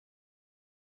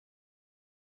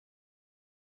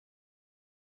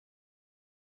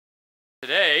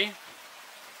Today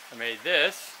I made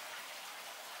this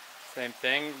same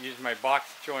thing, used my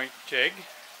box joint jig.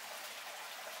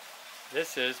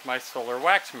 This is my solar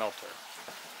wax melter.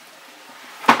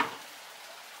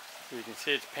 So you can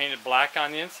see it's painted black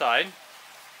on the inside,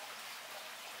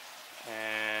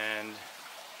 and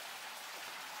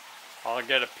I'll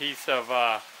get a piece of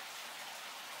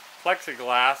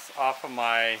plexiglass off of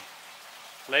my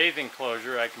lathe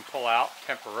enclosure I can pull out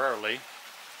temporarily.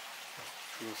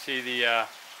 You can see the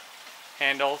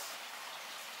handles.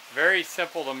 Very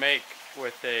simple to make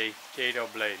with a dado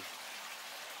blade.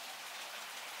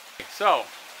 So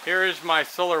here is my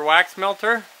solar wax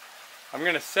melter. I'm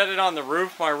going to set it on the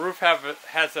roof. My roof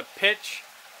has a pitch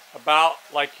about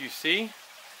like you see.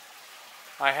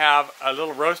 I have a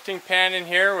little roasting pan in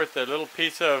here with a little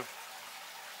piece of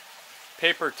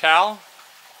paper towel,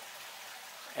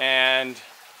 and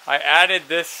I added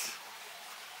this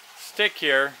stick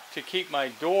here to keep my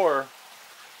door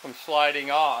from sliding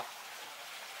off.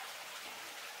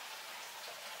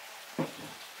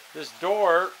 This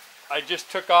door I just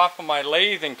took off of my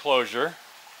lathe enclosure,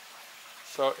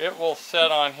 so it will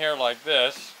set on here like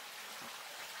this.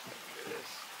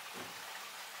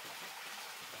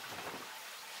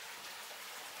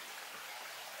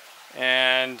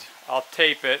 And I'll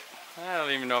tape it. I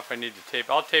don't even know if I need to tape.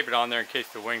 I'll tape it on there in case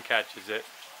the wind catches it.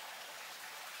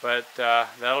 But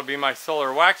that'll be my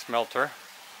solar wax melter.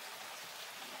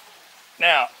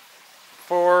 Now,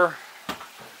 for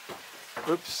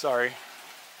the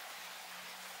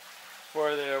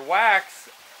wax,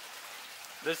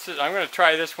 I'm going to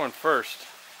try this one first.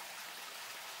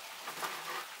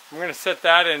 I'm going to set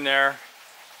that in there.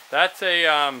 That's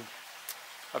a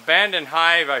abandoned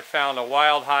hive. I found a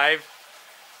wild hive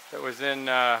that was in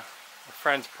a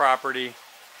friend's property.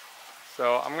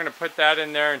 So I'm going to put that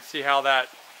in there and see how that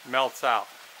melts out.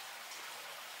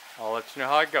 I'll let you know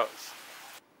how it goes.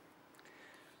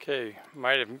 Okay,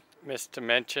 might have missed to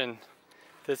mention,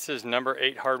 this is number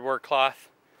 8 hardware cloth.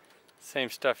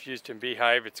 Same stuff used in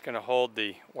beehive. It's going to hold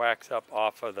the wax up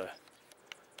off of the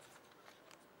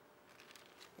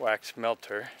wax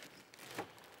melter.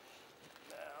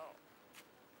 Now,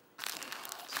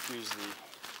 excuse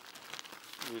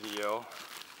the video.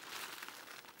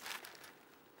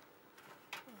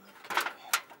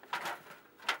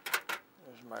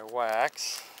 There's my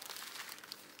wax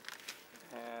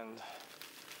and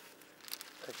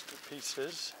extra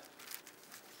pieces.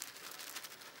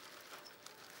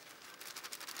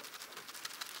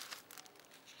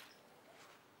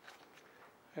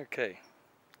 Okay,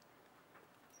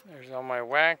 there's all my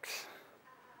wax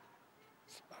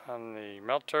on the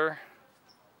melter.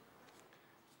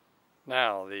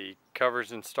 Now the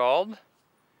cover's installed.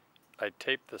 I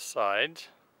tape the sides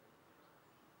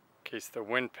in case the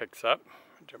wind picks up.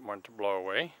 I don't want it to blow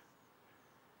away.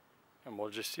 And we'll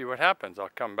just see what happens. I'll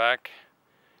come back,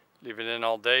 leave it in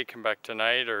all day, come back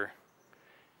tonight, or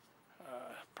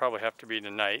probably have to be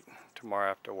tonight,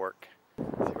 tomorrow after work.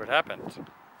 See what happens.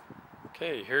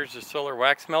 Okay, here's the solar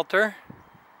wax melter.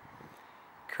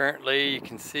 Currently you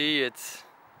can see it's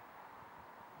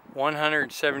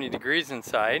 170 degrees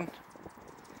inside.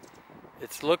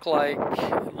 It looks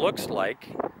like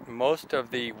most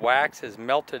of the wax is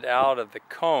melted out of the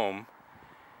comb,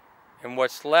 and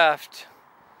what's left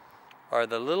are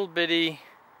the little bitty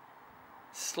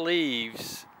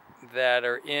sleeves that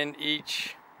are in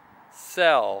each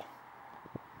cell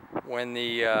when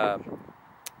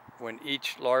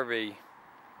each larvae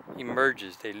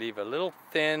emerges. They leave a little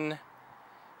thin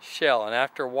shell, and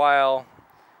after a while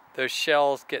those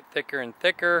shells get thicker and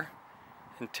thicker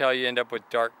until you end up with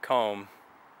dark comb,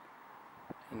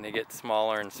 and they get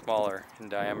smaller and smaller in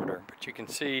diameter. But you can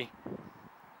see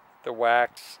the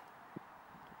wax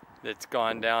that's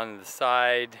gone down the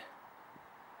side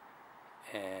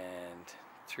and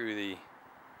through the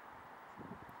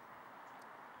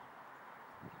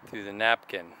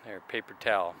napkin or paper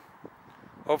towel.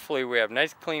 Hopefully we have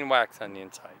nice clean wax on the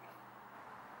inside.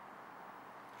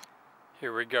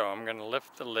 Here we go. I'm going to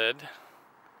lift the lid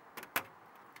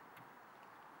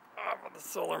off of the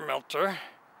solar melter.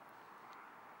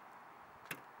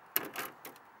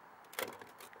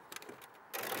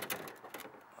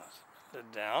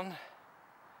 Lid down.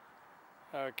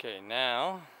 Okay,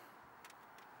 now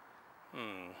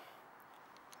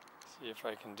see if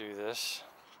I can do this.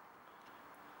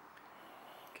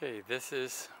 Okay, this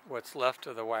is what's left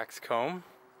of the wax comb.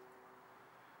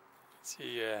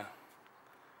 See,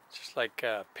 just like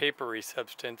a papery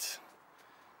substance,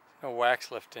 no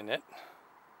wax left in it.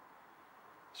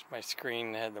 Just my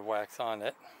screen had the wax on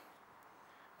it.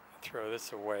 I'll throw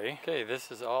this away. Okay,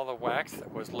 this is all the wax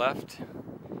that was left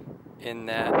in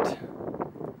that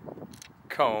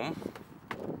comb.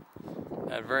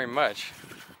 Not very much.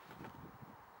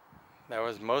 That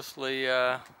was mostly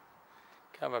kind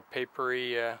of a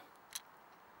papery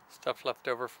stuff left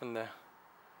over from the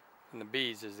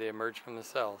bees as they emerge from the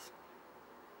cells.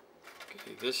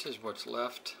 Okay, this is what's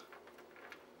left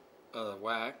of the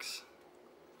wax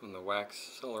from the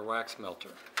solar wax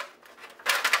melter.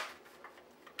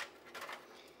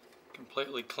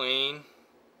 Completely clean,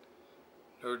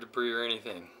 no debris or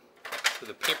anything. So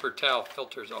the paper towel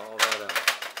filters all that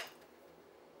out.